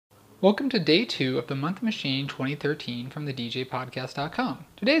Welcome to day 2 of the month Maschine 2013 from the djpodcast.com.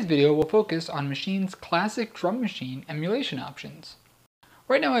 Today's video will focus on Maschine's classic drum machine emulation options.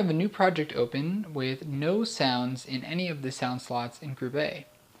 Right now I have a new project open with no sounds in any of the sound slots in Group A.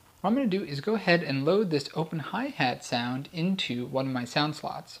 What I'm going to do is go ahead and load this open hi-hat sound into one of my sound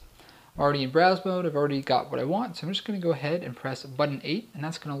slots. I'm already in browse mode, I've already got what I want, so I'm just going to go ahead and press button 8, and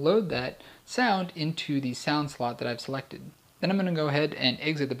that's going to load that sound into the sound slot that I've selected. Then I'm going to go ahead and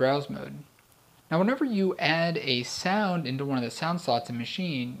exit the browse mode. Now whenever you add a sound into one of the sound slots in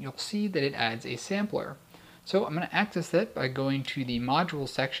Maschine, you'll see that it adds a sampler. So I'm going to access that by going to the module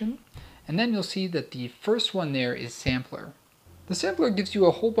section, and then you'll see that the first one there is sampler. The sampler gives you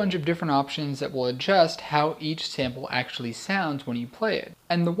a whole bunch of different options that will adjust how each sample actually sounds when you play it.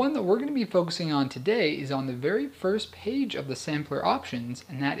 And the one that we're going to be focusing on today is on the very first page of the sampler options,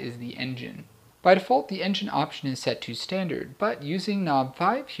 and that is the engine. By default, the engine option is set to standard, but using knob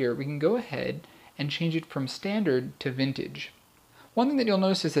 5 here, we can go ahead and change it from standard to vintage. One thing that you'll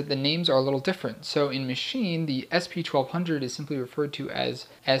notice is that the names are a little different. So in Maschine, the SP1200 is simply referred to as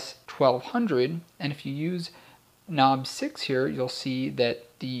S1200, and if you use knob 6 here, you'll see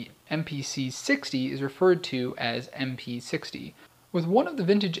that the MPC60 is referred to as MP60. With one of the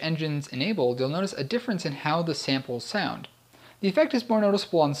vintage engines enabled, you'll notice a difference in how the samples sound. The effect is more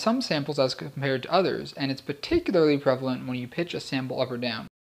noticeable on some samples as compared to others, and it's particularly prevalent when you pitch a sample up or down.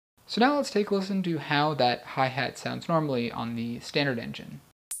 So now let's take a listen to how that hi-hat sounds normally on the standard engine.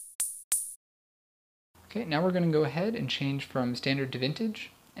 Okay, now we're going to go ahead and change from standard to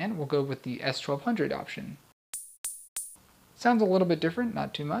vintage, and we'll go with the S1200 option. Sounds a little bit different,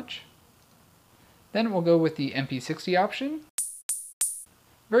 not too much. Then we'll go with the MP60 option.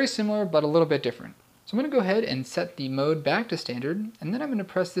 Very similar, but a little bit different. So I'm going to go ahead and set the mode back to standard, and then I'm going to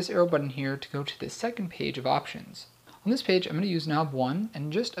press this arrow button here to go to the second page of options. On this page, I'm going to use knob 1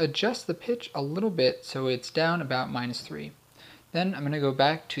 and just adjust the pitch a little bit so it's down about -3. Then I'm going to go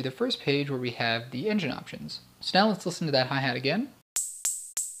back to the first page where we have the engine options. So now let's listen to that hi-hat again.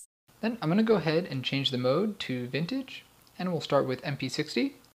 Then I'm going to go ahead and change the mode to vintage, and we'll start with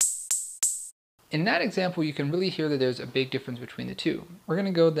MP60. In that example, you can really hear that there's a big difference between the two. We're going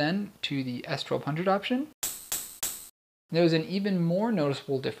to go then to the S1200 option. There's an even more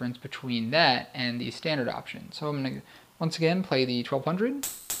noticeable difference between that and the standard option. So I'm going to once again play the 1200,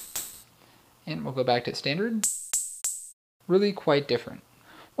 and we'll go back to standard. Really quite different.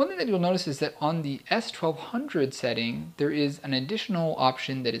 One thing that you'll notice is that on the S1200 setting, there is an additional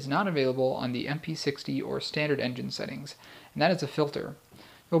option that is not available on the MP60 or standard engine settings, and that is a filter.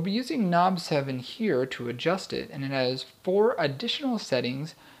 We'll be using knob 7 here to adjust it, and it has 4 additional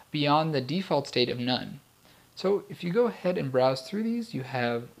settings beyond the default state of none. So if you go ahead and browse through these, you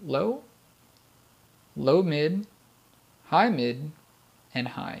have low, low mid, and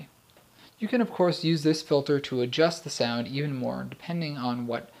high. You can of course use this filter to adjust the sound even more depending on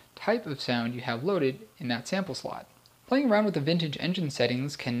what type of sound you have loaded in that sample slot. Playing around with the vintage engine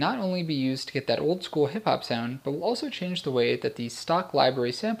settings can not only be used to get that old school hip-hop sound, but will also change the way that the stock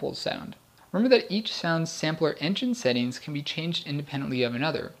library samples sound. Remember that each sound's sampler engine settings can be changed independently of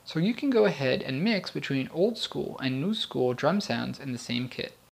another, so you can go ahead and mix between old school and new school drum sounds in the same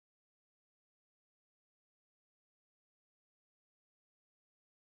kit.